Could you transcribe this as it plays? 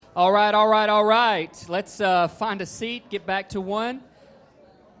All right, all right, all right. Let's find a seat, get back to one.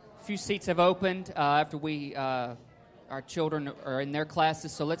 A few seats have opened after our children are in their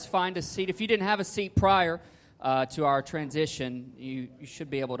classes, so let's find a seat. If you didn't have a seat prior to our transition, you should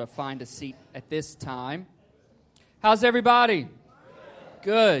be able to find a seat at this time. How's everybody?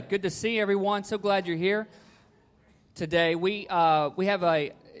 Good. Good to see everyone. So glad you're here today. We have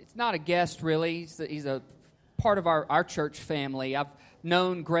it's not a guest really, he's a part of our church family. I've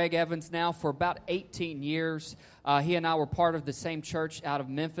known Greg Evans now for about 18 years. He and I were part of the same church out of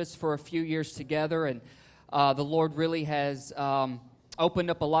Memphis for a few years together, and the Lord really has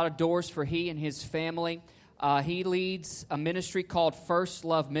opened up a lot of doors for he and his family. He leads a ministry called First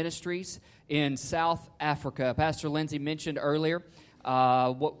Love Ministries in South Africa. Pastor Lindsay mentioned earlier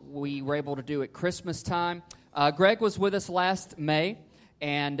what we were able to do at Christmas time. Greg was with us last May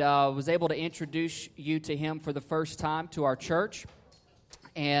and was able to introduce you to him for the first time to our church.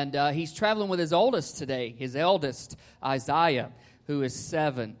 And he's traveling with his oldest today, his eldest, Isaiah, who is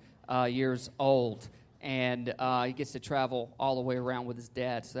 7 years old. And he gets to travel all the way around with his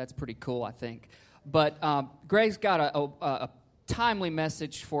dad, so that's pretty cool, I think. But Greg's got a timely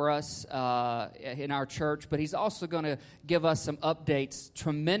message for us in our church, but he's also going to give us some updates,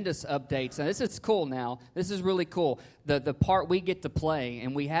 tremendous updates. And this is cool now. This is really cool. The part we get to play,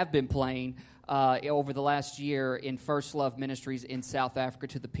 and we have been playing over the last year in First Love Ministries in South Africa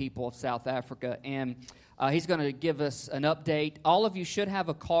to the people of South Africa. And he's going to give us an update. All of you should have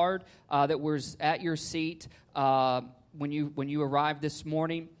a card that was at your seat when you arrived this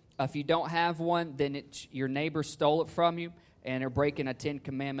morning. If you don't have one, then your neighbor stole it from you, and they're breaking a 10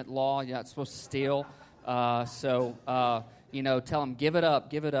 Commandment law. You're not supposed to steal. So tell them, give it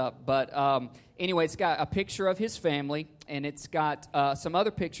up. But anyway, it's got a picture of his family, and it's got some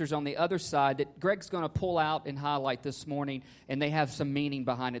other pictures on the other side that Greg's going to pull out and highlight this morning, and they have some meaning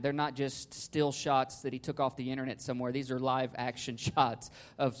behind it. They're not just still shots that he took off the internet somewhere. These are live action shots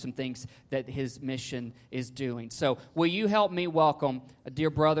of some things that his mission is doing. So will you help me welcome a dear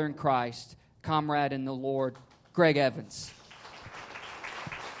brother in Christ, comrade in the Lord, Greg Evans.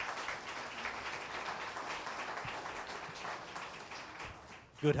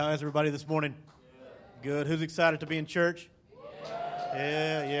 Good. How is everybody this morning? Good. Who's excited to be in church?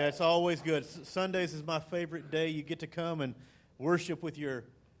 Yeah. It's always good. Sundays is my favorite day. You get to come and worship with your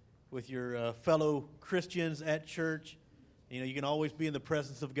fellow Christians at church. You can always be in the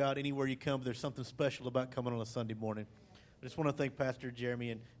presence of God anywhere you come. But there's something special about coming on a Sunday morning. I just want to thank Pastor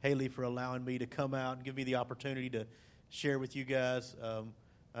Jeremy and Haley for allowing me to come out and give me the opportunity to share with you guys.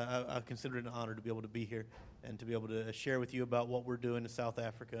 I consider it an honor to be able to be here and to be able to share with you about what we're doing in South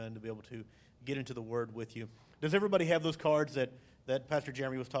Africa and to be able to get into the Word with you. Does everybody have those cards that Pastor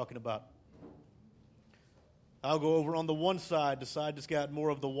Jeremy was talking about? I'll go over on the one side, the side that's got more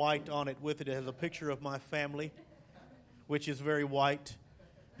of the white on it with it. It has a picture of my family, which is very white.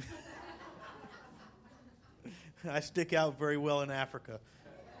 I stick out very well in Africa,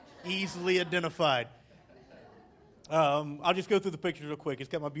 easily identified. I'll just go through the pictures real quick. It's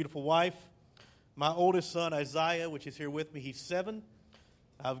got my beautiful wife, my oldest son, Isaiah, which is here with me. He's 7.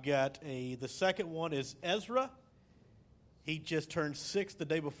 I've got the second one is Ezra. He just turned 6 the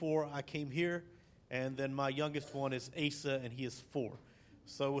day before I came here. And then my youngest one is Asa, and he is 4.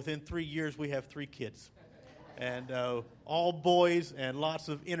 So within 3 years, we have 3 kids. And all boys and lots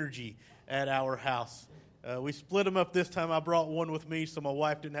of energy at our house. We split them up this time. I brought one with me, so my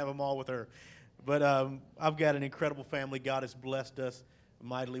wife didn't have them all with her. But I've got an incredible family. God has blessed us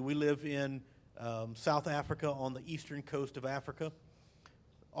mightily. We live in South Africa on the eastern coast of Africa.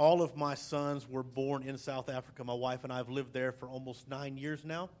 All of my sons were born in South Africa. My wife and I have lived there for almost 9 years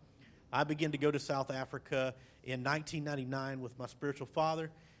now. I began to go to South Africa in 1999 with my spiritual father.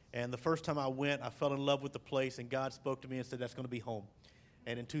 And the first time I went, I fell in love with the place, and God spoke to me and said, that's going to be home.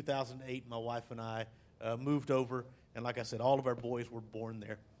 And in 2008, my wife and I moved over. And like I said, all of our boys were born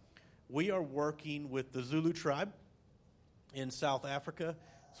there. We are working with the Zulu tribe in South Africa.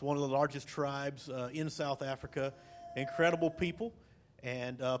 It's one of the largest tribes in South Africa. Incredible people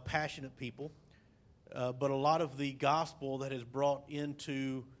and passionate people. But a lot of the gospel that is brought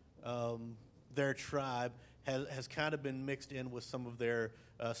into their tribe has kind of been mixed in with some of their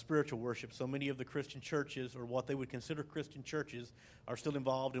spiritual worship. So many of the Christian churches, or what they would consider Christian churches, are still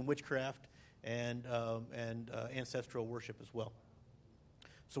involved in witchcraft and ancestral worship as well.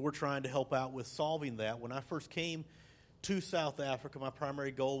 So we're trying to help out with solving that. When I first came to South Africa, my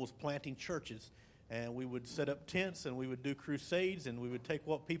primary goal was planting churches. And we would set up tents, and we would do crusades, and we would take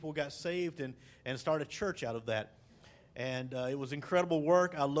what people got saved and start a church out of that. And it was incredible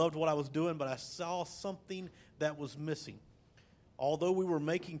work. I loved what I was doing, but I saw something that was missing. although we were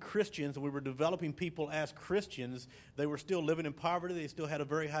making Christians and we were developing people as Christians, they were still living in poverty. They still had a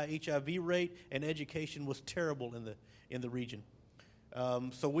very high HIV rate, and education was terrible in the region.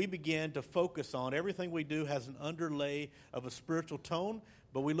 So we began to focus on everything we do has an underlay of a spiritual tone,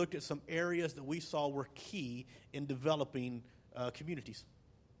 but we looked at some areas that we saw were key in developing communities.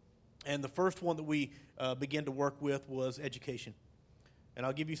 And the first one that we began to work with was education. And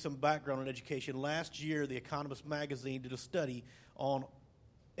I'll give you some background on education. Last year, The Economist magazine did a study on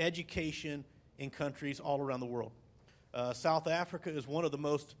education in countries all around the world. South Africa is one of the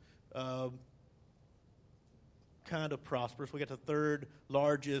most kind of prosperous. We got the third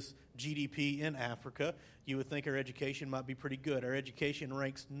largest GDP in Africa. You would think our education might be pretty good. Our education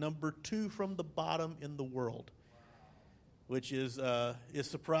ranks number 2 from the bottom in the world, which is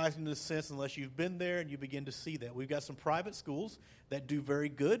surprising in a sense unless you've been there and you begin to see that. We've got some private schools that do very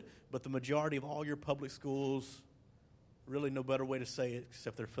good, but the majority of all your public schools, really no better way to say it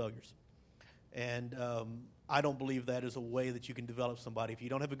except they're failures. And I don't believe that is a way that you can develop somebody. If you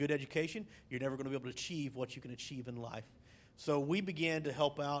don't have a good education, you're never going to be able to achieve what you can achieve in life. So we began to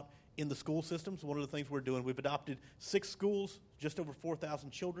help out in the school systems. One of the things we're doing, we've adopted 6 schools, just over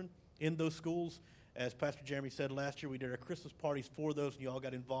 4,000 children in those schools. As Pastor Jeremy said last year, we did our Christmas parties for those, and you all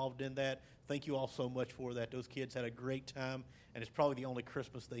got involved in that. Thank you all so much for that. Those kids had a great time, and it's probably the only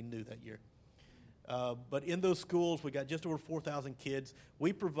Christmas they knew that year. But in those schools, we got just over 4,000 kids.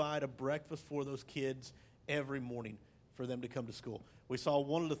 We provide a breakfast for those kids every morning for them to come to school. We saw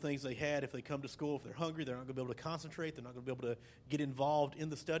one of the things they had, if they come to school, if they're hungry, they're not going to be able to concentrate. They're not going to be able to get involved in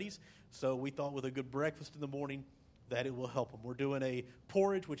the studies. So we thought with a good breakfast in the morning, that it will help them. We're doing a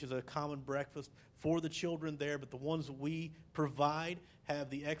porridge, which is a common breakfast for the children there, but the ones we provide have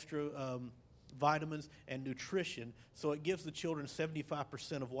the extra vitamins and nutrition, so it gives the children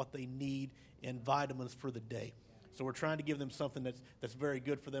 75% of what they need in vitamins for the day. So we're trying to give them something that's very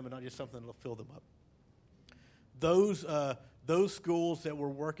good for them and not just something that will fill them up. Those schools that we're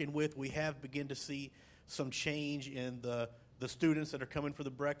working with, we have begun to see some change in the students that are coming for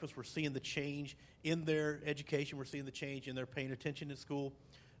the breakfast. We're seeing the change in their education. We're seeing the change in their paying attention in school.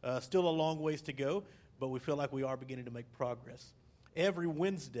 Still a long ways to go, but we feel like we are beginning to make progress. Every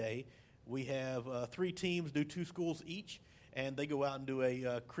Wednesday, we have 3 teams do 2 schools each, and they go out and do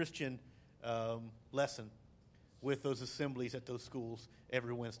a Christian lesson with those assemblies at those schools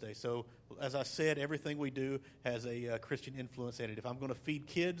every Wednesday. So, as I said, everything we do has a Christian influence in it. If I'm going to feed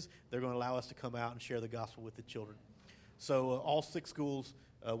kids, they're going to allow us to come out and share the gospel with the children. So all 6 schools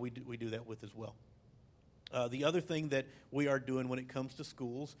we do that with as well. The other thing that we are doing when it comes to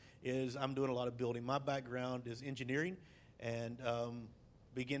schools is I'm doing a lot of building. My background is engineering, and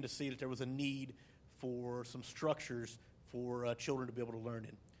begin to see that there was a need for some structures for children to be able to learn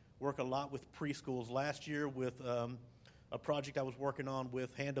in. Work a lot with preschools. Last year with a project I was working on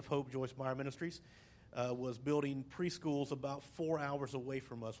with Hand of Hope, Joyce Meyer Ministries, was building preschools about 4 hours away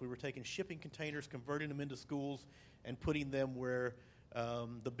from us. We were taking shipping containers, converting them into schools, and putting them where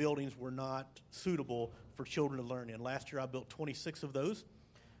the buildings were not suitable for children to learn in. Last year I built 26 of those.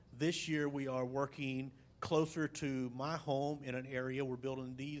 This year we are working closer to my home in an area. We're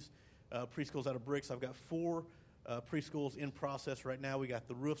building these preschools out of bricks. I've got 4 preschools in process right now. We got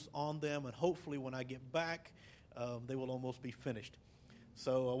the roofs on them, and hopefully when I get back, they will almost be finished.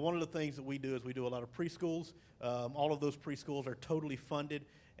 So one of the things that we do is we do a lot of preschools. All of those preschools are totally funded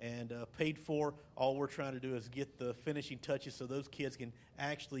and paid for. All we're trying to do is get the finishing touches so those kids can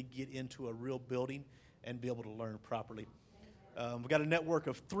actually get into a real building and be able to learn properly. We've got a network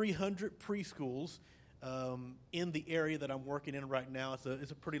of 300 preschools in the area that I'm working in right now.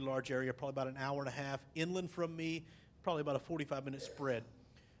 It's a pretty large area, probably about an hour and a half inland from me, probably about a 45-minute spread.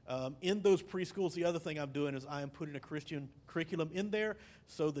 In those preschools, the other thing I'm doing is I am putting a Christian curriculum in there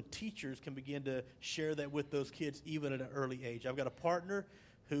so the teachers can begin to share that with those kids even at an early age. I've got a partner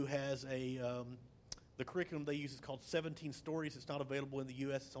who has the curriculum they use is called 17 Stories. It's not available in the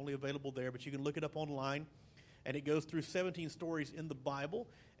U.S. It's only available there, but you can look it up online. And it goes through 17 stories in the Bible,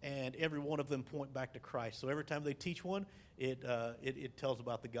 and every one of them point back to Christ. So every time they teach one, it tells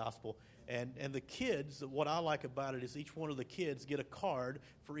about the gospel. And the kids, what I like about it is each one of the kids get a card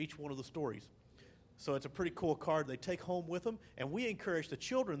for each one of the stories. So it's a pretty cool card they take home with them, and we encourage the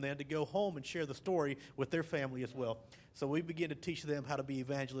children then to go home and share the story with their family as well. So we begin to teach them how to be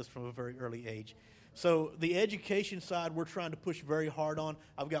evangelists from a very early age. So the education side we're trying to push very hard on.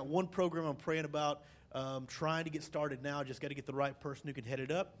 I've got one program I'm praying about trying to get started now. Just got to get the right person who can head it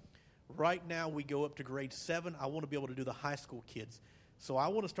up. Right now we go up to grade 7. I want to be able to do the high school kids. So I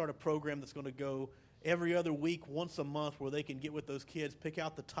want to start a program that's going to go every other week, once a month, where they can get with those kids, pick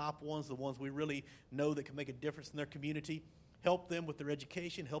out the top ones, the ones we really know that can make a difference in their community, help them with their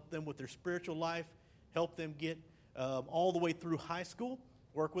education, help them with their spiritual life, help them get all the way through high school,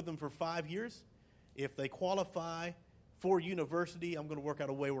 work with them for 5 years. If they qualify for university, I'm going to work out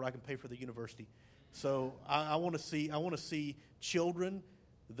a way where I can pay for the university. So I want to see children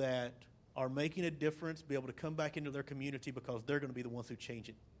that are making a difference be able to come back into their community because they're going to be the ones who change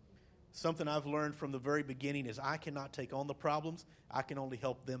it. Something I've learned from the very beginning is I cannot take on the problems. I can only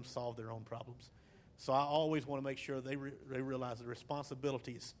help them solve their own problems. So I always want to make sure they realize the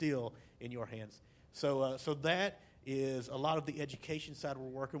responsibility is still in your hands. So that is a lot of the education side we're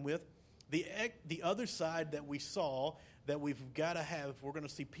working with. The other side that we saw that we've got to have, we're going to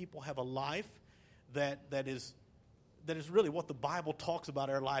see people have a life that is really what the Bible talks about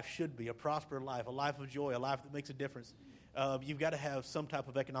our life should be, a prosperous life, a life of joy, a life that makes a difference. You've got to have some type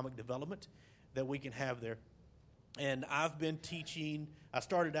of economic development that we can have there. And I've been teaching, I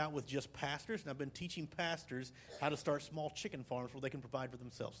started out with just pastors, and I've been teaching pastors how to start small chicken farms where they can provide for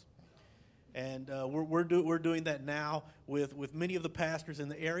themselves. And we're doing that now with many of the pastors in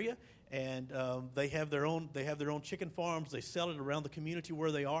the area, and they have their own chicken farms. They sell it around the community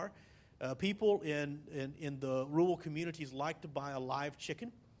where they are. People in the rural communities like to buy a live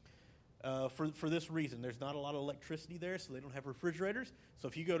chicken for this reason. There's not a lot of electricity there, so they don't have refrigerators. So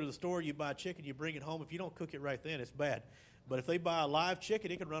if you go to the store, you buy a chicken, you bring it home. If you don't cook it right then, it's bad. But if they buy a live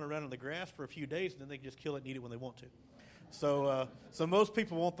chicken, it can run around in the grass for a few days, and then they can just kill it and eat it when they want to. So most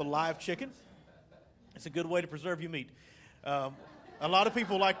people want the live chicken. It's a good way to preserve your meat. A lot of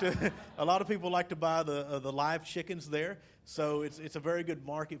people like to buy the live chickens there. So it's a very good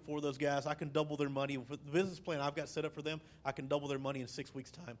market for those guys. I can double their money. With the business plan I've got set up for them, I can double their money in 6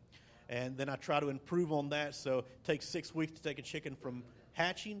 weeks' time. And then I try to improve on that. So it takes 6 weeks to take a chicken from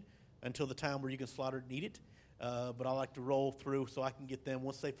hatching until the time where you can slaughter it and eat it. But I like to roll through so I can get them.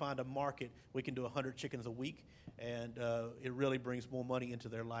 Once they find a market, we can do 100 chickens a week. And it really brings more money into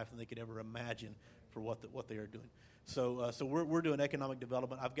their life than they could ever imagine for what they are doing. So we're doing economic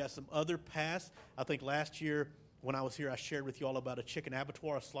development. I've got some other paths. I think last year when I was here, I shared with you all about a chicken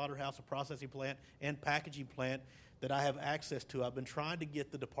abattoir, a slaughterhouse, a processing plant, and packaging plant that I have access to. I've been trying to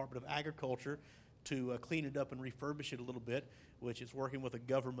get the Department of Agriculture to clean it up and refurbish it a little bit, which is working with a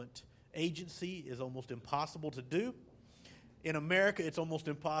government agency is almost impossible to do. In America, it's almost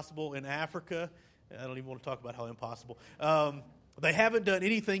impossible. In Africa, I don't even want to talk about how impossible. They haven't done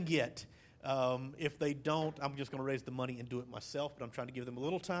anything yet. If they don't, I'm just going to raise the money and do it myself, but I'm trying to give them a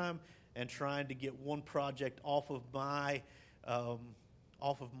little time and trying to get one project off of my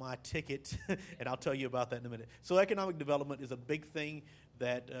ticket, and I'll tell you about that in a minute. So economic development is a big thing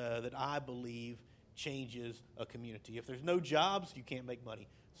that I believe changes a community. If there's no jobs, you can't make money.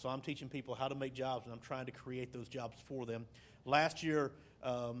 So I'm teaching people how to make jobs, and I'm trying to create those jobs for them. Last year,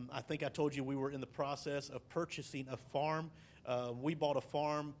 I think I told you we were in the process of purchasing a farm. We bought a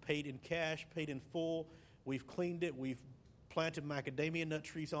farm, paid in cash, paid in full. We've cleaned it. We've planted macadamia nut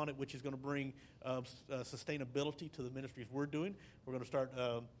trees on it, which is going to bring sustainability to the ministries we're doing. We're going to start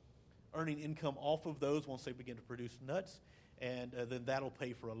earning income off of those once they begin to produce nuts, and then that'll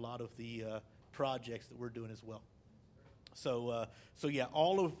pay for a lot of the projects that we're doing as well. So yeah,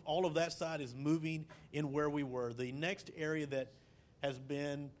 all of that side is moving in where we were. The next area that has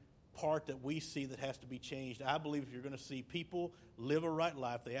been part that we see that has to be changed, I believe if you're going to see people live a right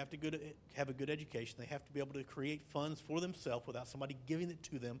life, they have to have a good education. They have to be able to create funds for themselves without somebody giving it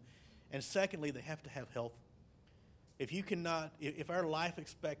to them. And secondly, they have to have health. If our life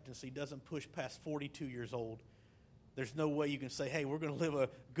expectancy doesn't push past 42 years old, there's no way you can say, hey, we're going to live a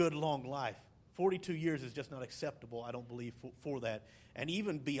good, long life. 42 years is just not acceptable, I don't believe, for that. And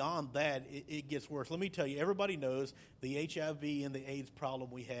even beyond that, it gets worse. Let me tell you, everybody knows the HIV and the AIDS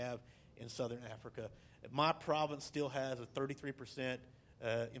problem we have in southern Africa. My province still has a 33%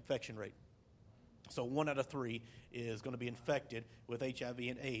 infection rate. So 1 out of 3 is going to be infected with HIV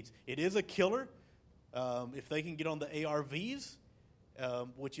and AIDS. It is a killer. If they can get on the ARVs,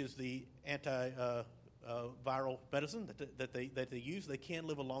 which is the viral medicine that they use, they can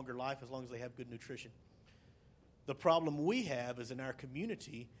live a longer life as long as they have good nutrition. The problem we have is in our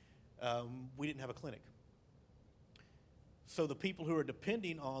community, we didn't have a clinic. So the people who are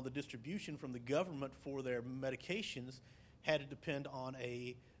depending on the distribution from the government for their medications had to depend on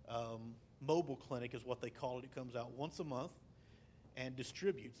a mobile clinic is what they call it. It comes out once a month and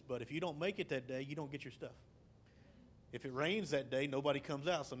distributes. But if you don't make it that day, you don't get your stuff. If it rains that day, nobody comes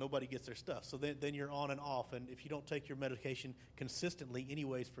out, so nobody gets their stuff. So then you're on and off. And if you don't take your medication consistently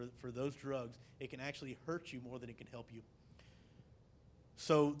anyways for those drugs, it can actually hurt you more than it can help you.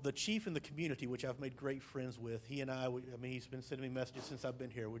 So the chief in the community, which I've made great friends with, he and I mean, he's been sending me messages since I've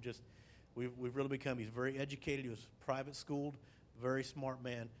been here. We've really become, he's very educated. He was private schooled, very smart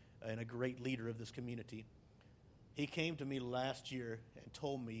man, and a great leader of this community. He came to me last year and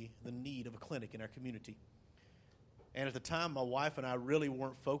told me the need of a clinic in our community. And at the time, my wife and I really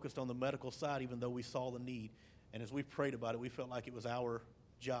weren't focused on the medical side, even though we saw the need. And as we prayed about it, we felt like it was our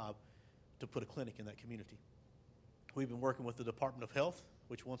job to put a clinic in that community. We've been working with the Department of Health,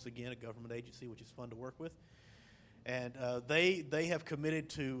 which once again, a government agency, which is fun to work with. And they have committed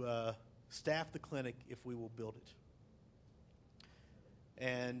to staff the clinic if we will build it.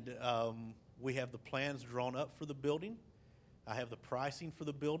 And we have the plans drawn up for the building. I have the pricing for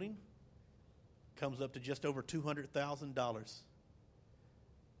the building. Comes up to just over $200,000.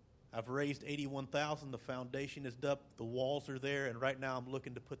 I've raised $81,000. The foundation is up. The walls are there, and right now I'm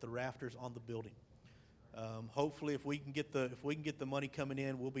looking to put the rafters on the building. Hopefully, if we can get the money coming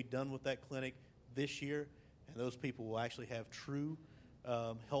in, we'll be done with that clinic this year, and those people will actually have true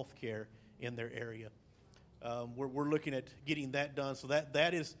health care in their area. We're looking at getting that done. So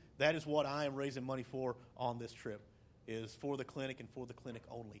that is what I am raising money for on this trip, is for the clinic and for the clinic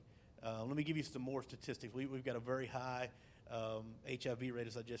only. Let me give you some more statistics. We've got a very high HIV rate,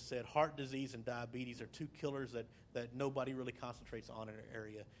 as I just said. Heart disease and diabetes are two killers that nobody really concentrates on in our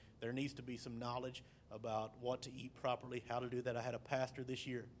area. There needs to be some knowledge about what to eat properly, how to do that. I had a pastor this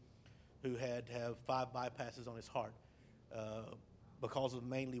year who had to have 5 bypasses on his heart because of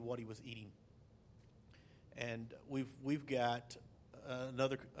mainly what he was eating. And we've got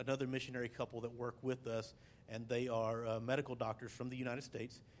another missionary couple that work with us, and they are medical doctors from the United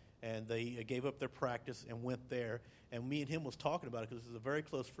States, and they gave up their practice and went there. And me and him was talking about it because this is a very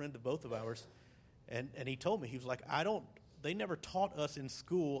close friend of both of ours, and he told me, he was like, they never taught us in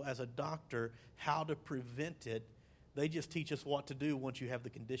school as a doctor how to prevent it. They just teach us what to do once you have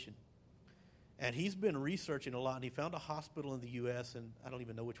the condition. And he's been researching a lot, and he found a hospital in the U.S., and I don't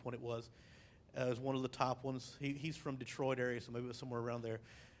even know which one it was. It was one of the top ones. He's from Detroit area, so maybe it was somewhere around there.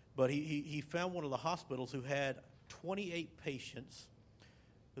 But he found one of the hospitals who had 28 patients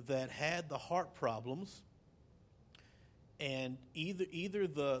that had the heart problems, and either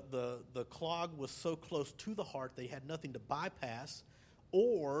the clog was so close to the heart they had nothing to bypass,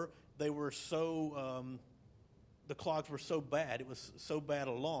 or they were the clogs were so bad, it was so bad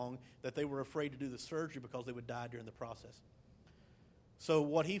along that they were afraid to do the surgery because they would die during the process. So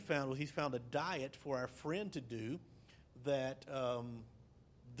what he found was he's found a diet for our friend to do that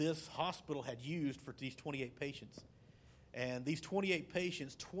this hospital had used for these 28 patients. And these 28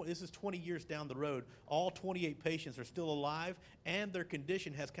 patients, this is 20 years down the road, all 28 patients are still alive, and their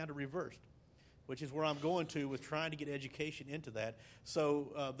condition has kind of reversed, which is where I'm going to with trying to get education into that.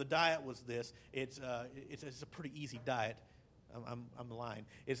 So the diet was this. It's a pretty easy diet. I'm lying.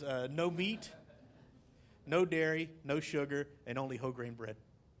 It's no meat, no dairy, no sugar, and only whole grain bread.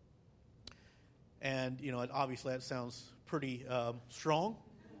 And, obviously that sounds pretty strong.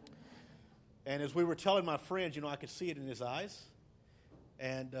 And as we were telling my friends, I could see it in his eyes.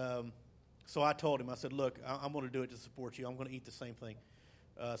 And so I told him, I said, look, I'm going to do it to support you. I'm going to eat the same thing.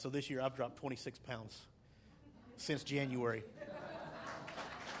 So this year I've dropped 26 pounds since January.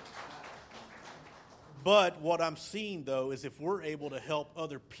 But what I'm seeing, though, is if we're able to help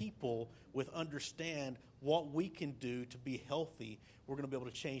other people understand what we can do to be healthy, we're going to be able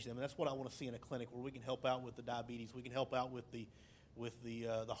to change them. And that's what I want to see in a clinic, where we can help out with the diabetes, we can help out with the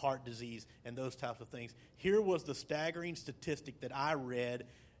heart disease and those types of things. Here was the staggering statistic that I read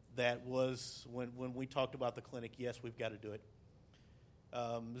that was when we talked about the clinic. Yes, we've got to do it.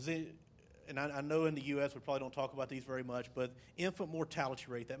 And I know in the U.S. we probably don't talk about these very much, but infant mortality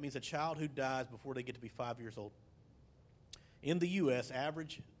rate, that means a child who dies before they get to be 5 years old. In the U.S.,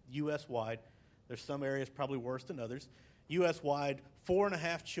 average U.S.-wide, there's some areas probably worse than others, U.S.-wide,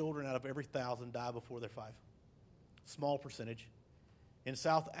 4.5 children out of every 1,000 die before they're 5. Small percentage. In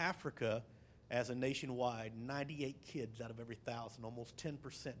South Africa, as a nationwide, 98 kids out of every 1,000, almost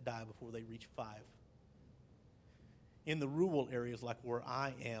 10% die before they reach 5. In the rural areas like where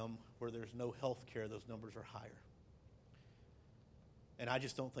I am, where there's no health care, those numbers are higher. And I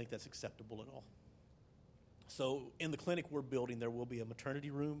just don't think that's acceptable at all. So in the clinic we're building, there will be a maternity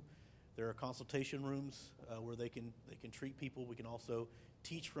room. There are consultation rooms where they can treat people. We can also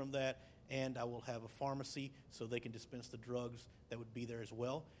teach from that. And I will have a pharmacy so they can dispense the drugs that would be there as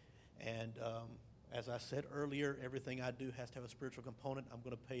well. And as I said earlier, everything I do has to have a spiritual component. I'm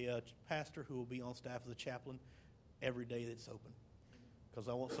going to pay a pastor who will be on staff as a chaplain every day that's open, because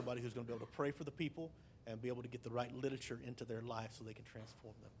I want somebody who's going to be able to pray for the people and be able to get the right literature into their life so they can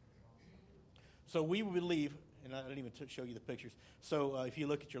transform them. So we believe, and I didn't even show you the pictures. So if you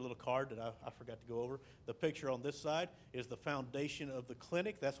look at your little card that I forgot to go over, the picture on this side is the foundation of the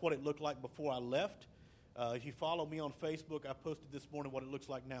clinic. That's what it looked like before I left. If you follow me on Facebook, I posted this morning what it looks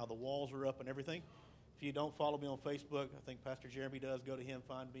like now. The walls are up and everything. If you don't follow me on Facebook, I think Pastor Jeremy does. Go to him,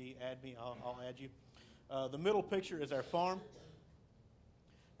 find me, add me. I'll add you. The middle picture is our farm.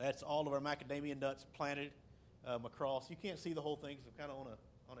 That's all of our macadamia nuts planted across. You can't see the whole thing because we're kind of on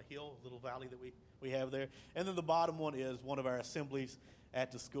a hill, a little valley that we have there. And then the bottom one is one of our assemblies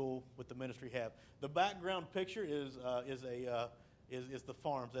at the school with the ministry have. The background picture is the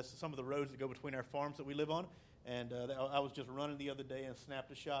farms. That's some of the roads that go between our farms that we live on. And I was just running the other day and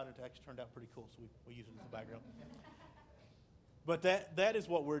snapped a shot, and it actually turned out pretty cool. So we use it as a background. But that is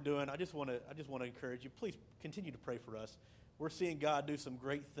what we're doing. I just want to encourage you. Please continue to pray for us. We're seeing God do some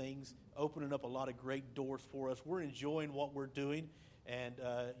great things, opening up a lot of great doors for us. We're enjoying what we're doing, and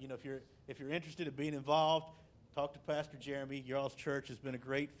if you're interested in being involved, talk to Pastor Jeremy. Your all's church has been a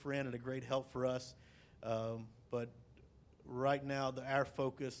great friend and a great help for us. But right now, our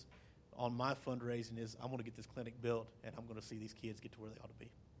focus on my fundraising is I'm going to get this clinic built, and I'm going to see these kids get to where they ought to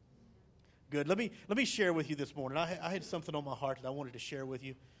be. Good. Let me share with you this morning. I had something on my heart that I wanted to share with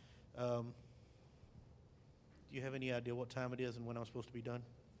you. Do you have any idea what time it is and when I'm supposed to be done?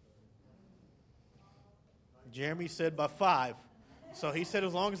 Jeremy said by 5. So he said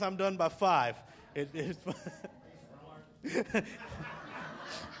as long as I'm done by 5.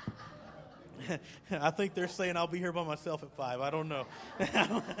 I think they're saying I'll be here by myself at 5. I don't know.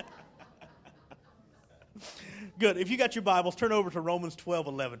 Good. If you got your Bibles, turn over to Romans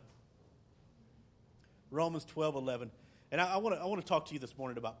 12:11. Romans 12:11. And I want to talk to you this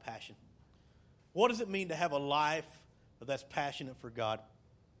morning about passion. What does it mean to have a life that's passionate for God?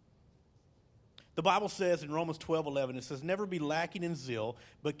 The Bible says in Romans 12:11, it says, "Never be lacking in zeal,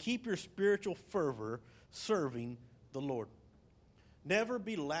 but keep your spiritual fervor serving the Lord." Never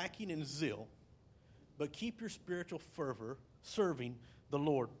be lacking in zeal, but keep your spiritual fervor serving the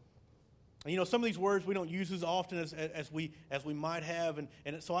Lord. And, some of these words we don't use as often as we might have,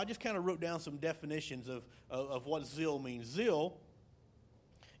 and so I just kind of wrote down some definitions of what zeal means. Zeal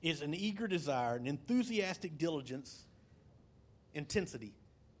is an eager desire, an enthusiastic diligence, intensity.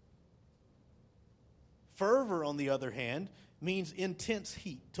 Fervor, on the other hand, means intense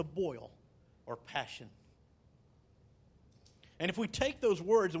heat, to boil, or passion. And if we take those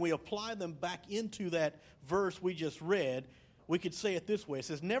words and we apply them back into that verse we just read, we could say it this way. It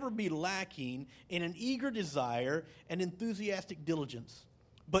says, never be lacking in an eager desire and enthusiastic diligence,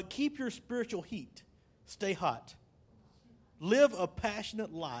 but keep your spiritual heat. Stay hot. Live a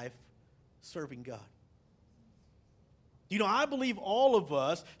passionate life serving God. I believe all of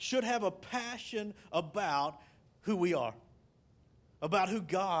us should have a passion about who we are, about who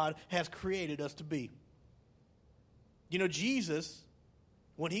God has created us to be. Jesus,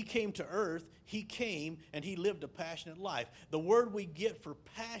 when he came to earth, he came and he lived a passionate life. The word we get for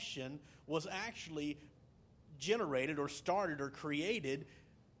passion was actually generated or started or created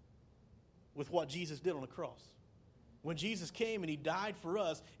with what Jesus did on the cross. When Jesus came and he died for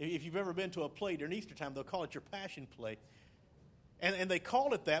us, if you've ever been to a play during Easter time, they'll call it your Passion Play. And they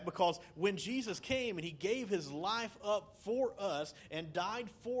call it that because when Jesus came and he gave his life up for us and died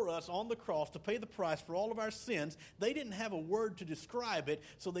for us on the cross to pay the price for all of our sins, they didn't have a word to describe it,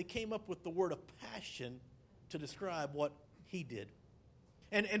 so they came up with the word of passion to describe what he did.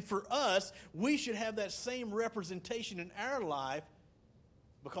 And for us, we should have that same representation in our life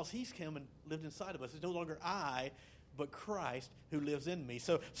because he's come and lived inside of us. It's no longer I, but Christ who lives in me.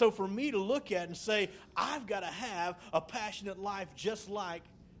 So for me to look at and say, I've got to have a passionate life just like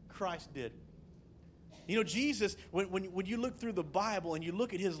Christ did. Jesus, when you look through the Bible and you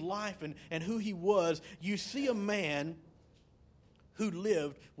look at his life and who he was, you see a man who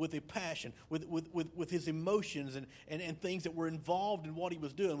lived with a passion, with his emotions and things that were involved in what he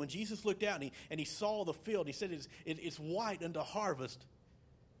was doing. When Jesus looked out and he saw the field, he said it's white unto harvest.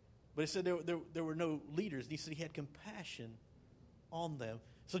 But he said there were no leaders. And he said he had compassion on them.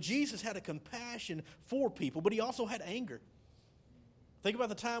 So Jesus had a compassion for people, but he also had anger. Think about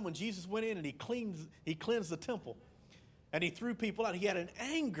the time when Jesus went in and he cleansed the temple. And he threw people out. He had an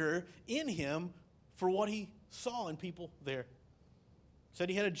anger in him for what he saw in people there. He said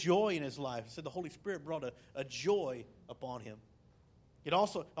he had a joy in his life. He said the Holy Spirit brought a joy upon him. It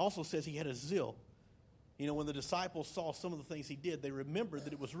also says he had a zeal. When the disciples saw some of the things he did, they remembered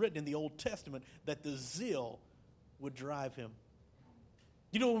that it was written in the Old Testament that the zeal would drive him.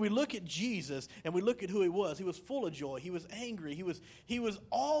 When we look at Jesus and we look at who he was full of joy. He was angry. He was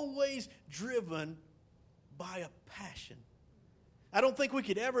always driven by a passion. I don't think we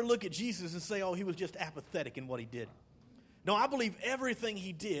could ever look at Jesus and say, oh, he was just apathetic in what he did. No, I believe everything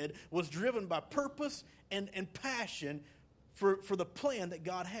he did was driven by purpose and passion for the plan that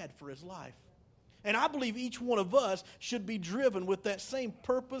God had for his life. And I believe each one of us should be driven with that same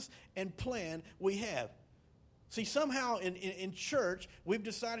purpose and plan we have. See, somehow in church, we've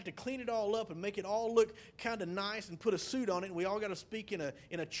decided to clean it all up and make it all look kind of nice and put a suit on it, and we all got to speak in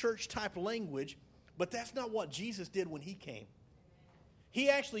a church-type language. But that's not what Jesus did when he came. He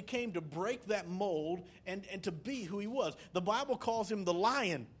actually came to break that mold and to be who he was. The Bible calls him the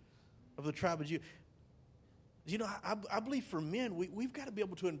Lion of the tribe of Judah. You know, I believe for men, we've got to be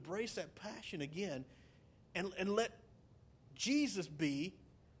able to embrace that passion again and let Jesus be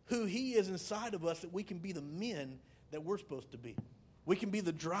who he is inside of us, that we can be the men that we're supposed to be. We can be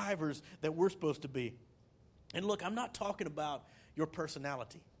the drivers that we're supposed to be. And look, I'm not talking about your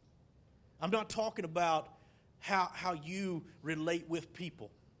personality. I'm not talking about how you relate with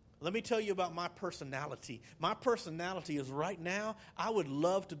people. Let me tell you about my personality. My personality is right now, I would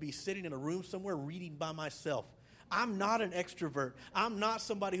love to be sitting in a room somewhere reading by myself. I'm not an extrovert. I'm not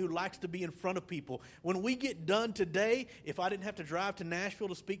somebody who likes to be in front of people. When we get done today, if I didn't have to drive to Nashville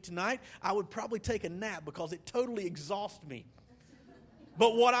to speak tonight, I would probably take a nap because it totally exhausts me.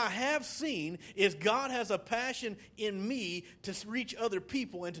 But what I have seen is God has a passion in me to reach other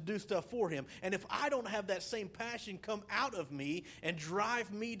people and to do stuff for him. And if I don't have that same passion come out of me and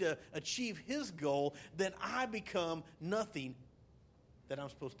drive me to achieve his goal, then I become nothing that I'm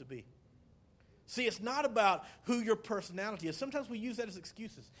supposed to be. See, it's not about who your personality is. Sometimes we use that as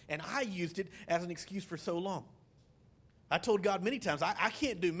excuses. And I used it as an excuse for so long. I told God many times, I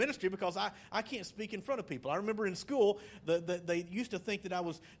can't do ministry because I can't speak in front of people. I remember in school, they used to think that I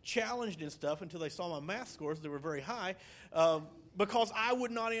was challenged and stuff until they saw my math scores. They were very high because I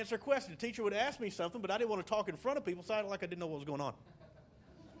would not answer questions. The teacher would ask me something, but I didn't want to talk in front of people, so I acted like I didn't know what was going on.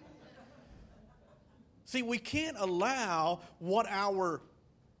 See, we can't allow what our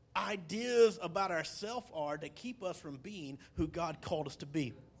ideas about ourselves are to keep us from being who God called us to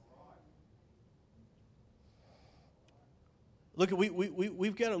be. Look,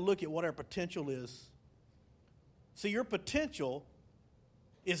 we've got to look at what our potential is. See, your potential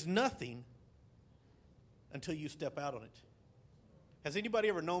is nothing until you step out on it. Has anybody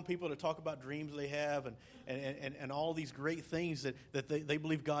ever known people to talk about dreams they have and all these great things that they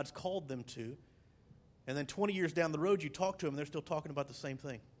believe God's called them to? And then 20 years down the road, you talk to them, and they're still talking about the same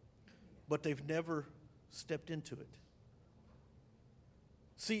thing. But they've never stepped into it.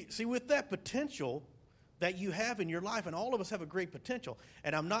 See, with that potential that you have in your life, and all of us have a great potential,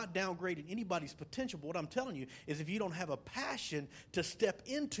 and I'm not downgrading anybody's potential, but what I'm telling you is if you don't have a passion to step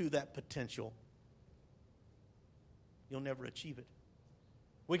into that potential, you'll never achieve it.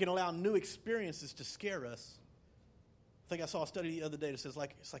 We can allow new experiences to scare us. I think I saw a study the other day that says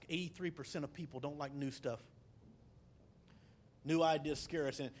it's like 83% of people don't like new stuff. New ideas scare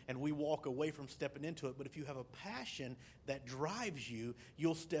us, and we walk away from stepping into it. But if you have a passion that drives you,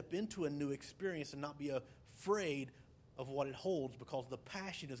 you'll step into a new experience and not be afraid of what it holds, because the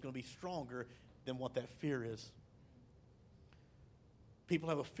passion is going to be stronger than what that fear is. People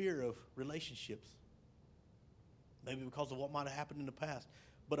have a fear of relationships, maybe because of what might have happened in the past.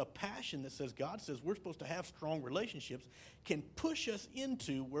 But a passion that says God says we're supposed to have strong relationships can push us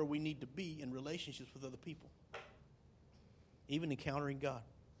into where we need to be in relationships with other people, even encountering God.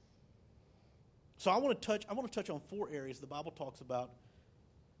 So I want to touch on 4 areas the Bible talks about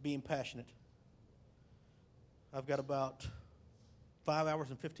being passionate. I've got about 5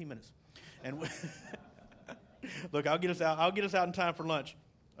 hours and 15 minutes. And look, I'll get us out in time for lunch.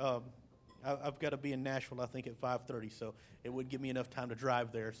 I've got to be in Nashville, I think, at 5:30, so it would give me enough time to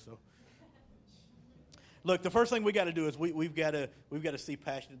drive there. So, look, the first thing we got to do is we've got to see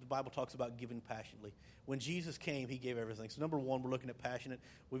passionate. The Bible talks about giving passionately. When Jesus came, he gave everything. So, number 1, we're looking at passionate.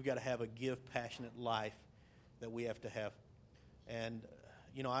 We've got to have a give passionate life that we have to have. And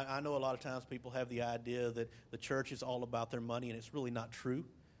you know, I know a lot of times people have the idea that the church is all about their money, and it's really not true.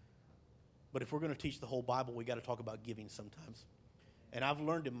 But if we're going to teach the whole Bible, we got to talk about giving sometimes. And I've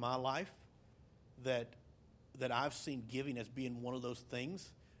learned in my life that I've seen giving as being one of those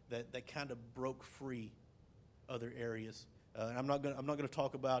things that kind of broke free other areas. And I'm not going to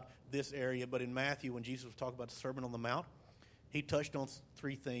talk about this area, but in Matthew, when Jesus was talking about the Sermon on the Mount, he touched on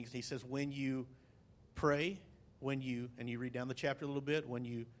 3 things. He says, when you pray, and you read down the chapter a little bit, when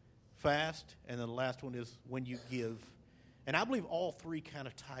you fast, and then the last one is when you give. And I believe all 3 kind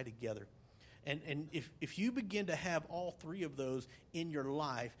of tie together. And if you begin to have all three of those in your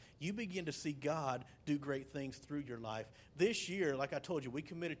life, you begin to see God do great things through your life. This year, like I told you, we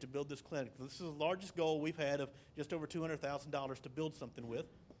committed to build this clinic. This is the largest goal we've had of just over $200,000 to build something with.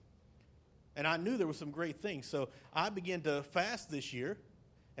 And I knew there were some great things. So I began to fast this year,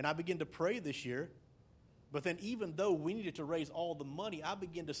 and I began to pray this year. But then even though we needed to raise all the money, I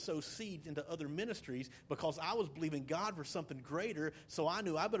began to sow seeds into other ministries because I was believing God for something greater. So I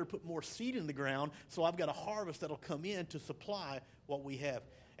knew I better put more seed in the ground so I've got a harvest that'll come in to supply what we have.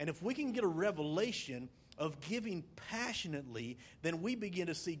 And if we can get a revelation of giving passionately, then we begin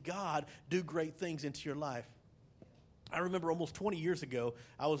to see God do great things into your life. I remember almost 20 years ago,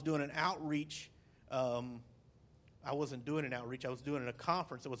 I was doing an outreach. I wasn't doing an outreach. I was doing a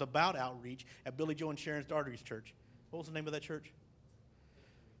conference that was about outreach at Billy Joe and Sharon Daugherty's church. What was the name of that church?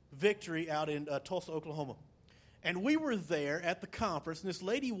 Victory out in Tulsa, Oklahoma. And we were there at the conference, and this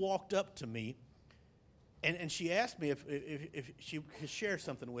lady walked up to me, and she asked me if she could share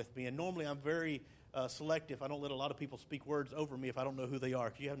something with me. And normally I'm very selective. I don't let a lot of people speak words over me if I don't know who they are,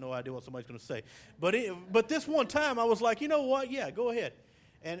 because you have no idea what somebody's going to say. But this one time I was like, you know what? Yeah, go ahead.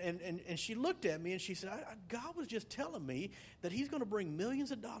 And she looked at me and she said, God was just telling me that he's going to bring millions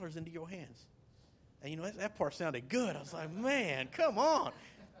of dollars into your hands. And, you know, that part sounded good. I was like, man, come on.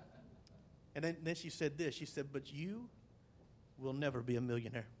 And then she said this. She said, but you will never be a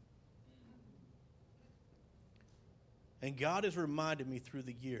millionaire. And God has reminded me through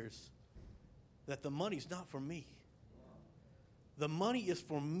the years that the money's not for me. The money is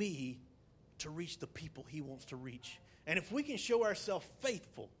for me to reach the people he wants to reach. And if we can show ourselves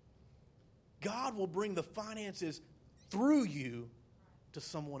faithful, God will bring the finances through you to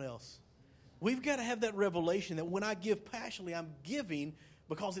someone else. We've got to have that revelation that when I give passionately, I'm giving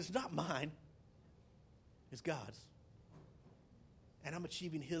because it's not mine, it's God's. And I'm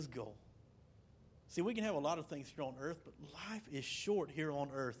achieving his goal. See, we can have a lot of things here on earth, but life is short here on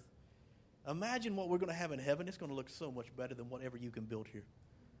earth. Imagine what we're going to have in heaven. It's going to look so much better than whatever you can build here.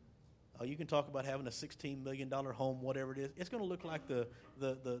 You can talk about having a $16 million home, whatever it is. It's going to look like the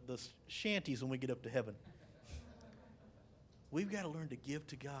shanties when we get up to heaven. We've got to learn to give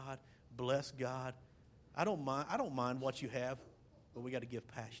to God, bless God. I don't mind what you have, but we got to give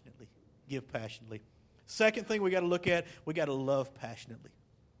passionately. Give passionately. Second thing we got to look at, we got to love passionately.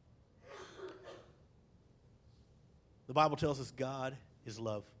 The Bible tells us God is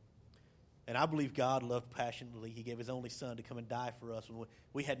love. And I believe God loved passionately. He gave his only son to come and die for us when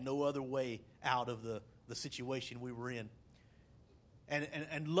we had no other way out of the situation we were in.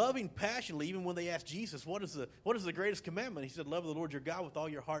 And loving passionately, even when they asked Jesus, what is the greatest commandment? He said, love the Lord your God with all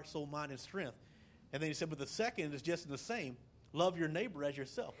your heart, soul, mind, and strength. And then he said, but the second is just the same. Love your neighbor as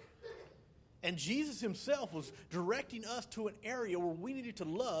yourself. And Jesus himself was directing us to an area where we needed to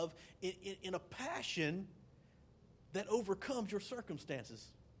love in a passion that overcomes your circumstances.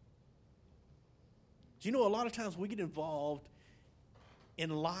 Do you know a lot of times we get involved in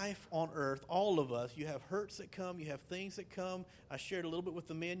life on earth, all of us. You have hurts that come. You have things that come. I shared a little bit with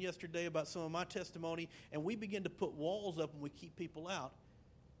the men yesterday about some of my testimony, and we begin to put walls up and we keep people out.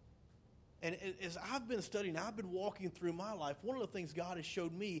 And as I've been studying, I've been walking through my life, one of the things God has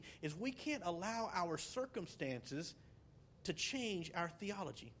showed me is we can't allow our circumstances to change our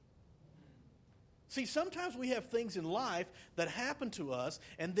theology. See, sometimes we have things in life that happen to us,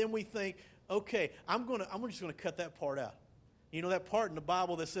 and then we think, okay, I'm just going to cut that part out. You know that part in the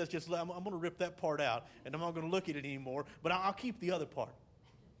Bible that says I'm going to rip that part out, and I'm not going to look at it anymore, but I'll keep the other part.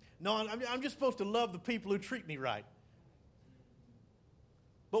 No, I'm just supposed to love the people who treat me right.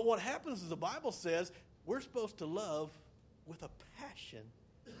 But what happens is the Bible says we're supposed to love with a passion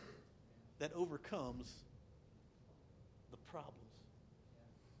that overcomes the problems.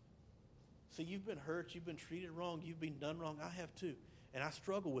 See, you've been hurt, you've been treated wrong, you've been done wrong. I have too, and I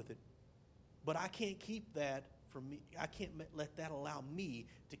struggle with it. But I can't keep that from me. I can't let that allow me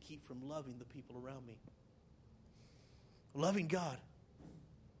to keep from loving the people around me. Loving God.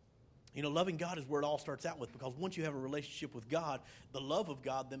 You know, loving God is where it all starts out with, because once you have a relationship with God, the love of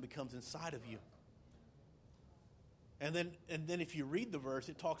God then becomes inside of you. And then if you read the verse,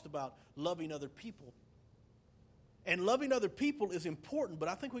 it talks about loving other people. And loving other people is important, but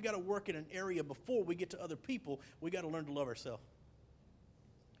I think we got to work in an area before we get to other people. We got to learn to love ourselves.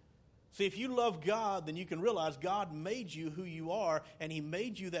 See, if you love God, then you can realize God made you who you are, and He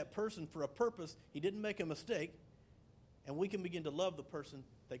made you that person for a purpose. He didn't make a mistake. And we can begin to love the person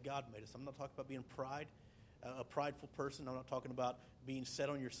that God made us. I'm not talking about being a prideful person. I'm not talking about being set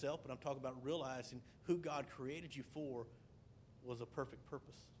on yourself, but I'm talking about realizing who God created you for was a perfect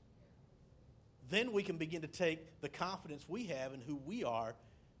purpose. Then we can begin to take the confidence we have in who we are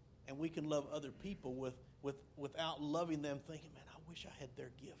And we can love other people without loving them, thinking, man, I wish I had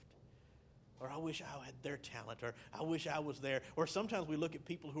their gift. Or I wish I had their talent. Or I wish I was there. Or sometimes we look at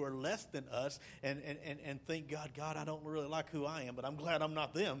people who are less than us and think, God, I don't really like who I am, but I'm glad I'm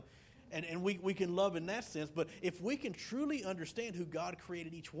not them. And we can love in that sense. But if we can truly understand who God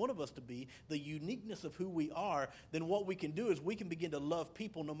created each one of us to be, the uniqueness of who we are, then what we can do is we can begin to love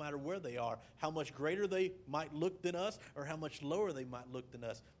people no matter where they are. How much greater they might look than us or how much lower they might look than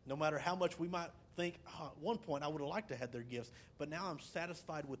us. No matter how much we might think, at one point I would have liked to have their gifts, but now I'm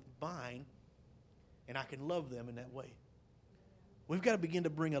satisfied with mine and I can love them in that way. We've got to begin to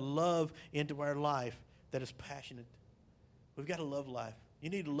bring a love into our life that is passionate. We've got to love life. You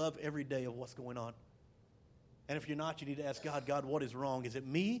need to love every day of what's going on. And if you're not, you need to ask God, what is wrong? Is it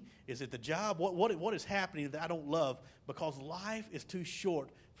me? Is it the job? What is happening that I don't love? Because life is too short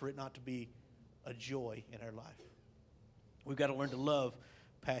for it not to be a joy in our life. We've got to learn to love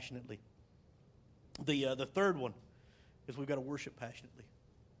passionately. The third one is we've got to worship passionately.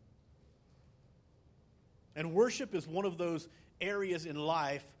 And worship is one of those areas in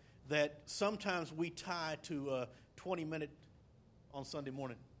life that sometimes we tie to a 20-minute on Sunday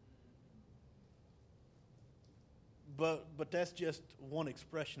morning. But that's just one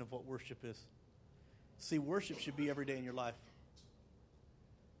expression of what worship is. See, worship should be every day in your life.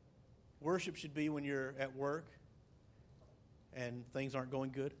 Worship should be when you're at work and things aren't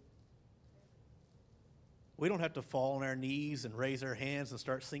going good. We don't have to fall on our knees and raise our hands and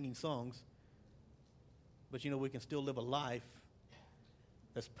start singing songs. But we can still live a life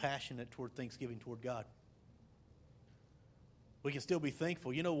that's passionate toward thanksgiving toward God. We can still be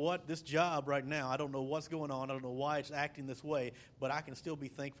thankful. You know what? This job right now, I don't know what's going on. I don't know why it's acting this way, but I can still be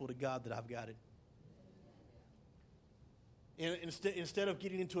thankful to God that I've got it. And instead of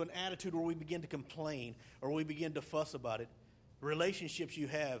getting into an attitude where we begin to complain or we begin to fuss about it, relationships you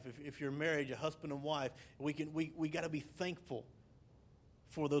have, if you're married, a husband and wife, we got to be thankful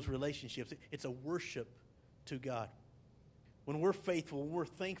for those relationships. It's a worship to God. When we're faithful, when we're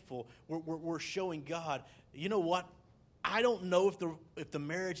thankful, we're showing God, you know what? I don't know if the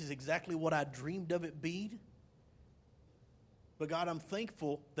marriage is exactly what I dreamed of it being, but God, I'm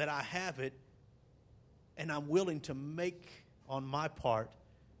thankful that I have it, and I'm willing to make on my part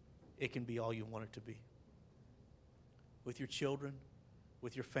it can be all you want it to be. With your children,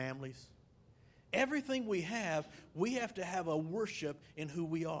 with your families, everything we have to have a worship in who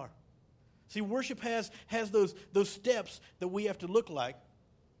we are. See, worship has those steps that we have to look like,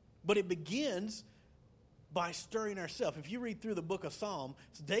 but it begins by stirring ourselves. If you read through the book of Psalms,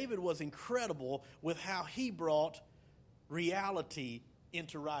 David was incredible with how he brought reality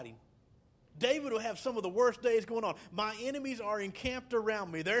into writing. David would have some of the worst days going on. My enemies are encamped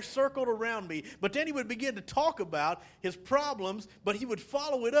around me. They're circled around me. But then he would begin to talk about his problems, but he would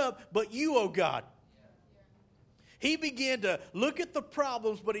follow it up, but you, oh God. He began to look at the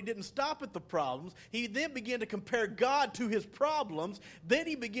problems, but he didn't stop at the problems. He then began to compare God to his problems. Then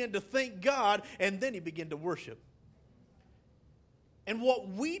he began to thank God, and then he began to worship. And what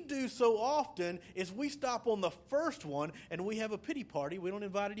we do so often is we stop on the first one, and we have a pity party. We don't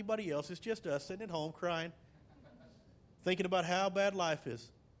invite anybody else. It's just us sitting at home crying, thinking about how bad life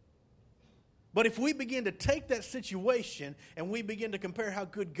is. But if we begin to take that situation and we begin to compare how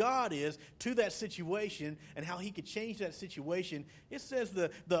good God is to that situation and how he could change that situation, it says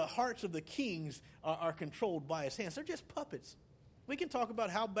the hearts of the kings are controlled by his hands. They're just puppets. We can talk about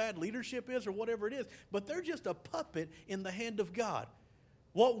how bad leadership is or whatever it is, but they're just a puppet in the hand of God.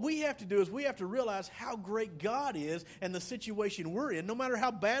 What we have to do is we have to realize how great God is and the situation we're in. No matter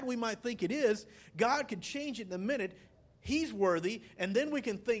how bad we might think it is, God can change it in a minute. He's worthy, and then we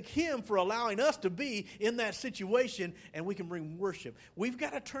can thank him for allowing us to be in that situation, and we can bring worship. We've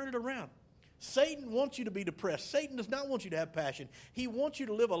got to turn it around. Satan wants you to be depressed. Satan does not want you to have passion. He wants you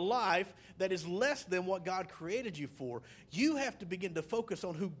to live a life that is less than what God created you for. You have to begin to focus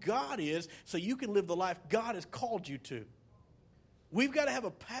on who God is so you can live the life God has called you to. We've got to have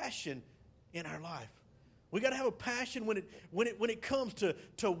a passion in our life. We've got to have a passion when it comes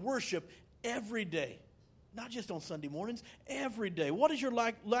to worship every day. Not just on Sunday mornings, every day. What does your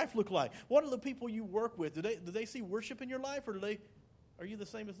life look like? What are the people you work with? Do they see worship in your life, or are you the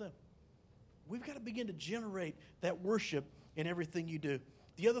same as them? We've got to begin to generate that worship in everything you do.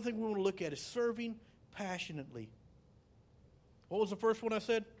 The other thing we want to look at is serving passionately. What was the first one I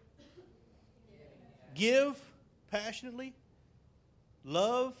said? Give passionately,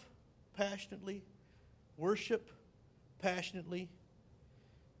 love passionately, worship passionately,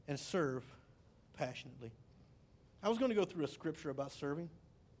 and serve passionately. I was going to go through a scripture about serving,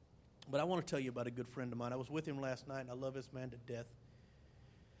 but I want to tell you about a good friend of mine. I was with him last night, and I love this man to death.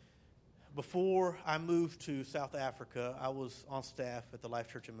 Before I moved to South Africa, I was on staff at the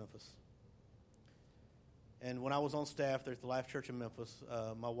Life Church in Memphis. And when I was on staff there at the Life Church in Memphis,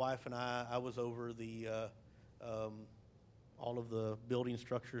 my wife and I was over the all of the building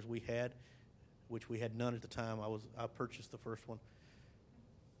structures we had, which we had none at the time. I purchased the first one.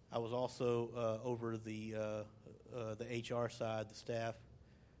 I was also over the HR side, the staff,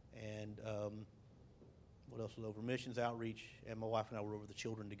 and what else was over? Missions, outreach, and my wife and I were over the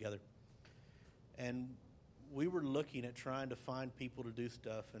children together. And we were looking at trying to find people to do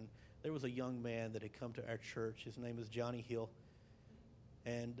stuff, and there was a young man that had come to our church. His name is Johnny Hill.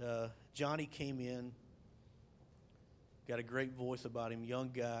 And Johnny came in, got a great voice about him, young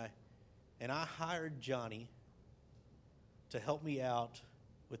guy. And I hired Johnny to help me out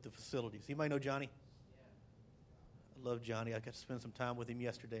with the facilities. Anybody know Johnny? Yeah. I love Johnny. I got to spend some time with him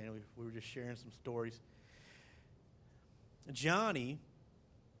yesterday, and we were just sharing some stories. Johnny,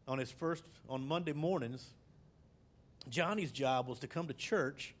 on Monday mornings, Johnny's job was to come to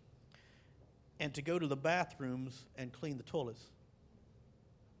church and to go to the bathrooms and clean the toilets.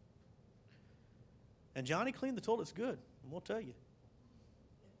 And Johnny cleaned the toilets good, I'm going to tell you.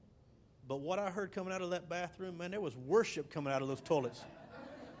 But what I heard coming out of that bathroom, man, there was worship coming out of those toilets.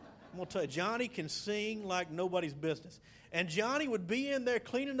 I'm going to tell you, Johnny can sing like nobody's business. And Johnny would be in there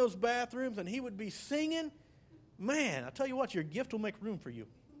cleaning those bathrooms, and he would be singing. Man, I tell you what, your gift will make room for you.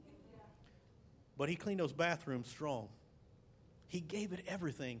 But he cleaned those bathrooms strong. He gave it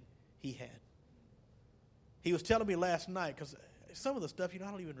everything he had. He was telling me last night, because some of the stuff, I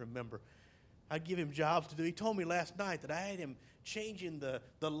don't even remember. I'd give him jobs to do. He told me last night that I had him changing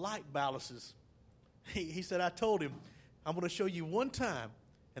the light balances. He said, I told him, I'm going to show you one time,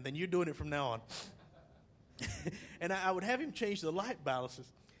 and then you're doing it from now on. And I would have him change the light balances.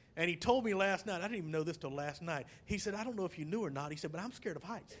 And he told me last night, I didn't even know this till last night. He said, I don't know if you knew or not. He said, but I'm scared of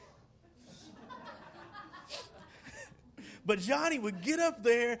heights. But Johnny would get up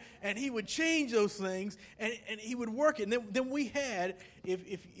there, and he would change those things, and he would work it. And then we had,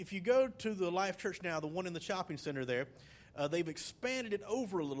 if you go to the Life Church now, the one in the shopping center there, they've expanded it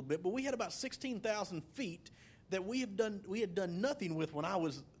over a little bit, but we had about 16,000 feet that we had done nothing with when I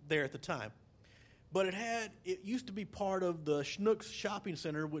was there at the time. But it used to be part of the Schnucks shopping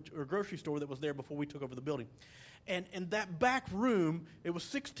center, or grocery store that was there before we took over the building. And that back room, it was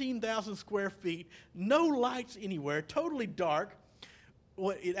 16,000 square feet, no lights anywhere, totally dark.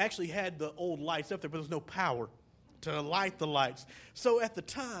 Well, it actually had the old lights up there, but there was no power to light the lights. So at the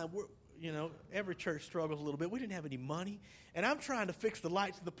time, every church struggles a little bit. We didn't have any money, and I'm trying to fix the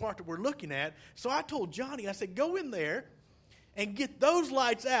lights in the part that we're looking at. So I told Johnny, I said, go in there and get those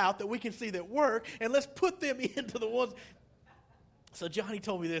lights out that we can see that work, and let's put them into the ones. So Johnny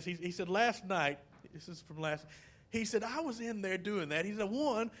told me this. He said, last night, this is from last, he said, I was in there doing that. He said,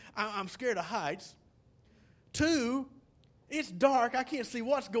 one, I'm scared of heights. Two, it's dark. I can't see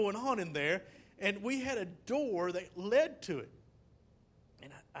what's going on in there. And we had a door that led to it.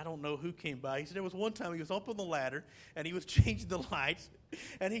 And I don't know who came by. He said there was one time he was up on the ladder, and he was changing the lights.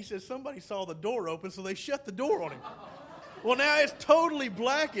 And he said somebody saw the door open, so they shut the door on him. Well, now it's totally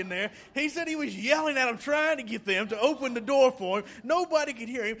black in there. He said he was yelling at them, trying to get them to open the door for him. Nobody could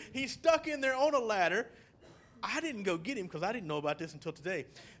hear him. He's stuck in there on a ladder. I didn't go get him because I didn't know about this until today.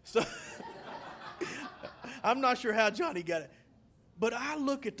 So I'm not sure how Johnny got it. But I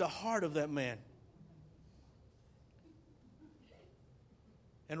look at the heart of that man.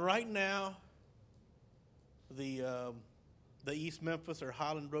 And right now, the East Memphis or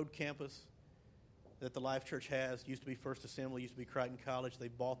Highland Road campus that the Life Church has used to be First Assembly, used to be Crichton College. They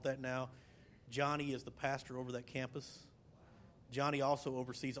bought that now. Johnny is the pastor over that campus. Johnny also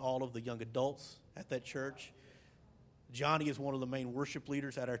oversees all of the young adults at that church. Johnny is one of the main worship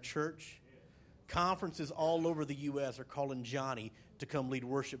leaders at our church. Conferences all over the U.S. are calling Johnny to come lead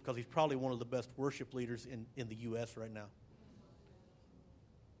worship because he's probably one of the best worship leaders in the U.S. right now.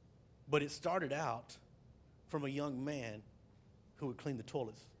 But it started out from a young man who would clean the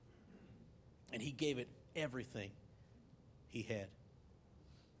toilets. And he gave it everything he had.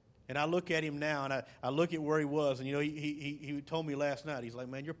 And I look at him now, and I look at where he was. And, he told me last night, he's like,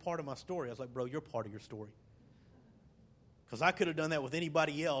 man, you're part of my story. I was like, bro, you're part of your story. Because I could have done that with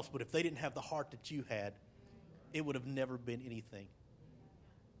anybody else, but if they didn't have the heart that you had, it would have never been anything.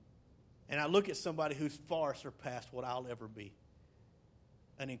 And I look at somebody who's far surpassed what I'll ever be.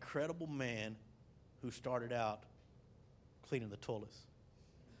 An incredible man who started out cleaning the toilets.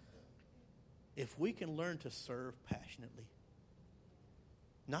 If we can learn to serve passionately,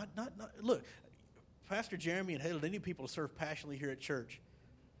 not look, Pastor Jeremy and Haley, they need people to serve passionately here at church.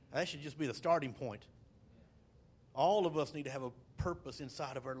 That should just be the starting point. All of us need to have a purpose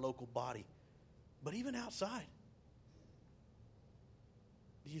inside of our local body, but even outside.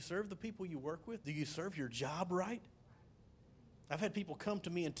 Do you serve the people you work with? Do you serve your job right? I've had people come to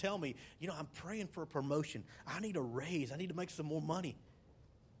me and tell me, I'm praying for a promotion. I need a raise. I need to make some more money.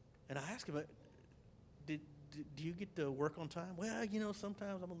 And I ask them, do you get to work on time? Well,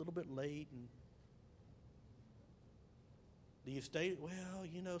 sometimes I'm a little bit late. And do you stay?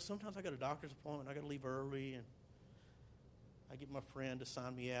 Well, sometimes I got a doctor's appointment. I got to leave early. And I get my friend to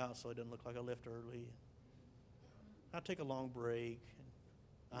sign me out so it doesn't look like I left early. I take a long break.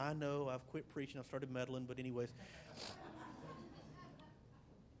 I know I've quit preaching. I've started meddling. But anyways,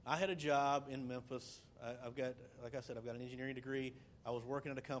 I had a job in Memphis. I've got an engineering degree. I was working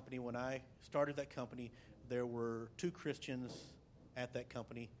at a company. When I started that company, there were 2 Christians at that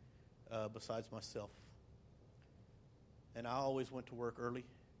company besides myself. And I always went to work early.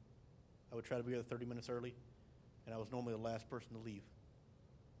 I would try to be there 30 minutes early, and I was normally the last person to leave.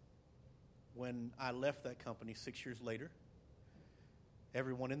 When I left that company 6 years later,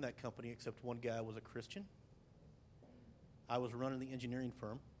 everyone in that company except one guy was a Christian. I was running the engineering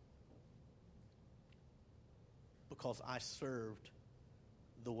firm because I served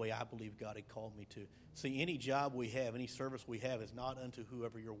the way I believe God had called me to. See, any job we have, any service we have is not unto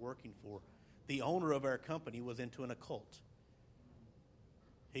whoever you're working for. The owner of our company was into an occult.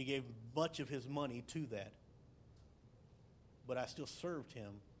 He gave much of his money to that. But I still served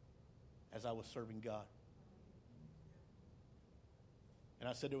him as I was serving God. And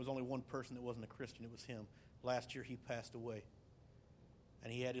I said there was only one person that wasn't a Christian. It was him. Last year he passed away.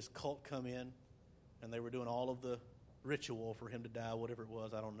 And he had his cult come in, and they were doing all of the ritual for him to die, whatever it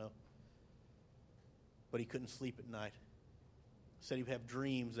was, I don't know. But he couldn't sleep at night. Said he'd have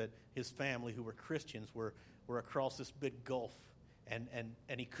dreams that his family, who were Christians, were across this big gulf, and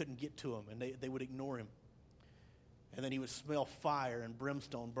he couldn't get to them, and they would ignore him. And then he would smell fire and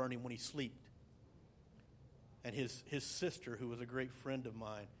brimstone burning when he slept. And his sister, who was a great friend of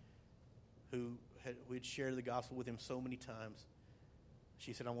mine, we'd shared the gospel with him so many times,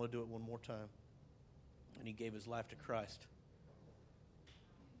 she said, I want to do it one more time. And he gave his life to Christ.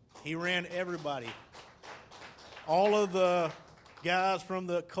 He ran everybody. All of the guys from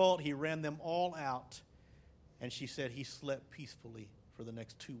the cult, he ran them all out. And she said he slept peacefully for the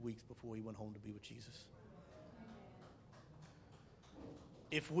next 2 weeks before he went home to be with Jesus.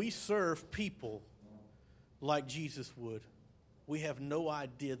 If we serve people like Jesus would, we have no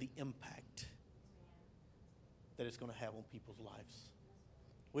idea the impact that it's going to have on people's lives.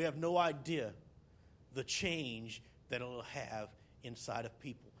 We have no idea the change that it'll have inside of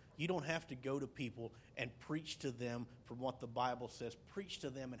people. You don't have to go to people and preach to them from what the Bible says. Preach to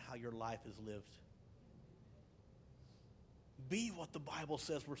them and how your life is lived. Be what the Bible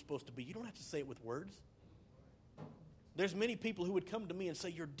says we're supposed to be. You don't have to say it with words. There's many people who would come to me and say,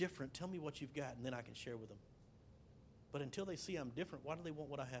 you're different. Tell me what you've got, and then I can share with them. But until they see I'm different, why do they want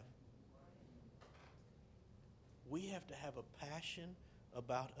what I have? We have to have a passion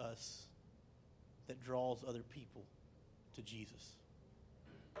about us that draws other people to Jesus.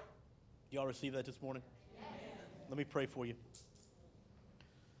 Y'all receive that this morning? Yes. Let me pray for you.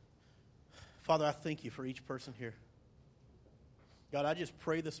 Father, I thank you for each person here. God, I just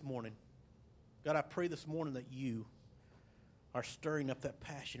pray this morning. God, I pray this morning that you are stirring up that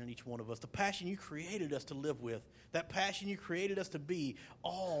passion in each one of us, the passion you created us to live with, that passion you created us to be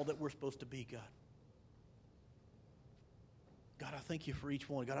all that we're supposed to be, God. God, I thank you for each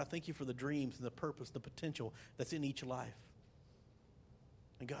one. God, I thank you for the dreams and the purpose, the potential that's in each life.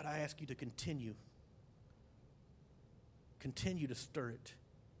 And God, I ask you to continue to stir it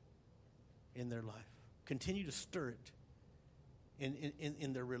in their life. Continue to stir it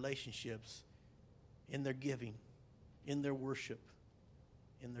in their relationships, in their giving, in their worship,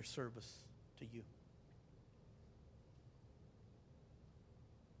 in their service to you.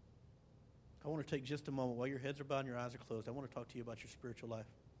 I want to take just a moment while your heads are bowed and your eyes are closed. I want to talk to you about your spiritual life.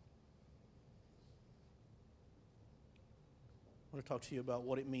 I want to talk to you about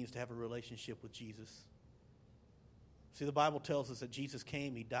what it means to have a relationship with Jesus. See, the Bible tells us that Jesus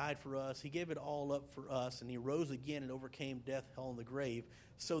came, he died for us, he gave it all up for us, and he rose again and overcame death, hell, and the grave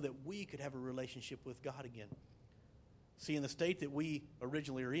so that we could have a relationship with God again. See, in the state that we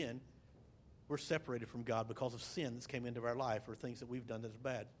originally are in, we're separated from God because of sin that's came into our life or things that we've done that's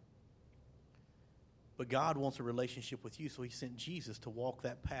bad. But God wants a relationship with you, so he sent Jesus to walk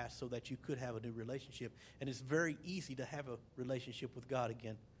that path so that you could have a new relationship. And it's very easy to have a relationship with God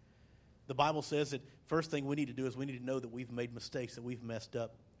again. The Bible says that first thing we need to do is we need to know that we've made mistakes, that we've messed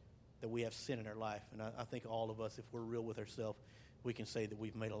up, that we have sin in our life. And I think all of us, if we're real with ourselves, we can say that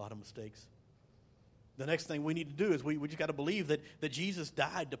we've made a lot of mistakes. The next thing we need to do is we just got to believe that Jesus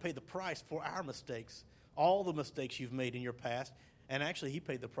died to pay the price for our mistakes, all the mistakes you've made in your past, and actually he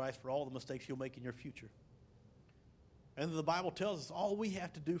paid the price for all the mistakes you'll make in your future. And the Bible tells us all we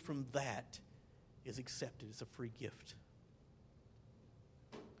have to do from that is accept it. It's a free gift.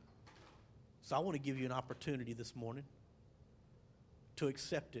 So I want to give you an opportunity this morning to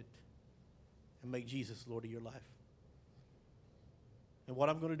accept it and make Jesus Lord of your life. And what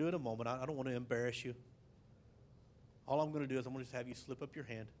I'm going to do in a moment, I don't want to embarrass you. All I'm going to do is I'm going to just have you slip up your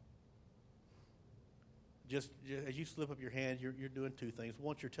hand. Just as you slip up your hand, you're doing two things.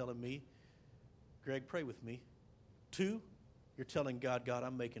 One, you're telling me, Greg, pray with me. Two, you're telling God, God,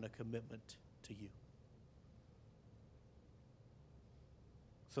 I'm making a commitment to you.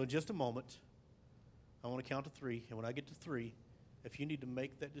 So in just a moment, I want to count to three. And when I get to three, if you need to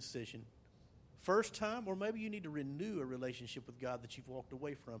make that decision, first time, or maybe you need to renew a relationship with God that you've walked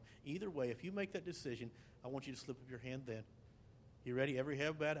away from. Either way, if you make that decision, I want you to slip up your hand then. You ready? Every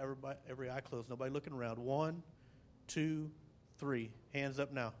head bowed, every eye closed, nobody looking around. 1, 2, 3. Hands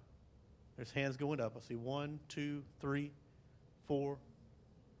up now. There's hands going up. I see 1, 2, 3, 4.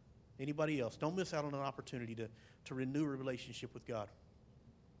 Anybody else? Don't miss out on an opportunity to renew a relationship with God.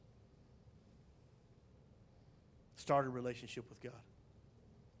 Start a relationship with God.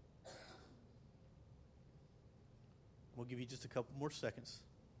 We'll give you just a couple more seconds.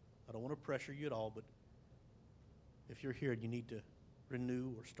 I don't want to pressure you at all, but if you're here and you need to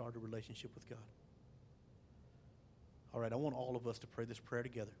renew or start a relationship with God. All right, I want all of us to pray this prayer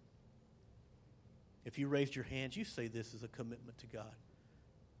together. If you raised your hands, you say this is a commitment to God.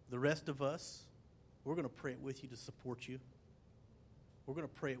 The rest of us, we're going to pray it with you to support you. We're going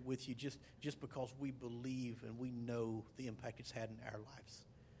to pray it with you just because we believe and we know the impact it's had in our lives.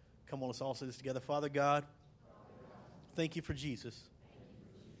 Come on, let's all say this together. Father God, thank you for Jesus.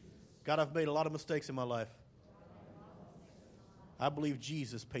 God, I've made a lot of mistakes in my life. I believe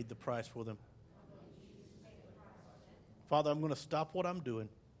Jesus paid the price for them. Father, I'm going to stop what I'm doing.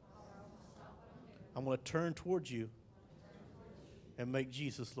 I'm going to turn towards you and make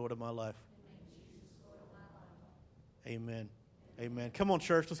Jesus Lord of my life. Amen. Amen. Come on,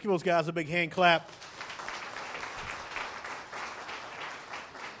 church. Let's give those guys a big hand clap.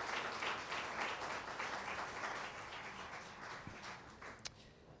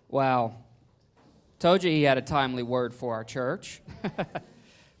 Wow. Told you he had a timely word for our church.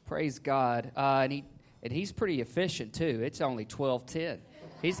 Praise God. And he's pretty efficient, too. It's only 12:10.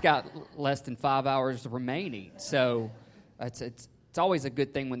 He's got less than 5 hours remaining. So it's always a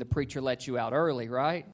good thing when the preacher lets you out early, right?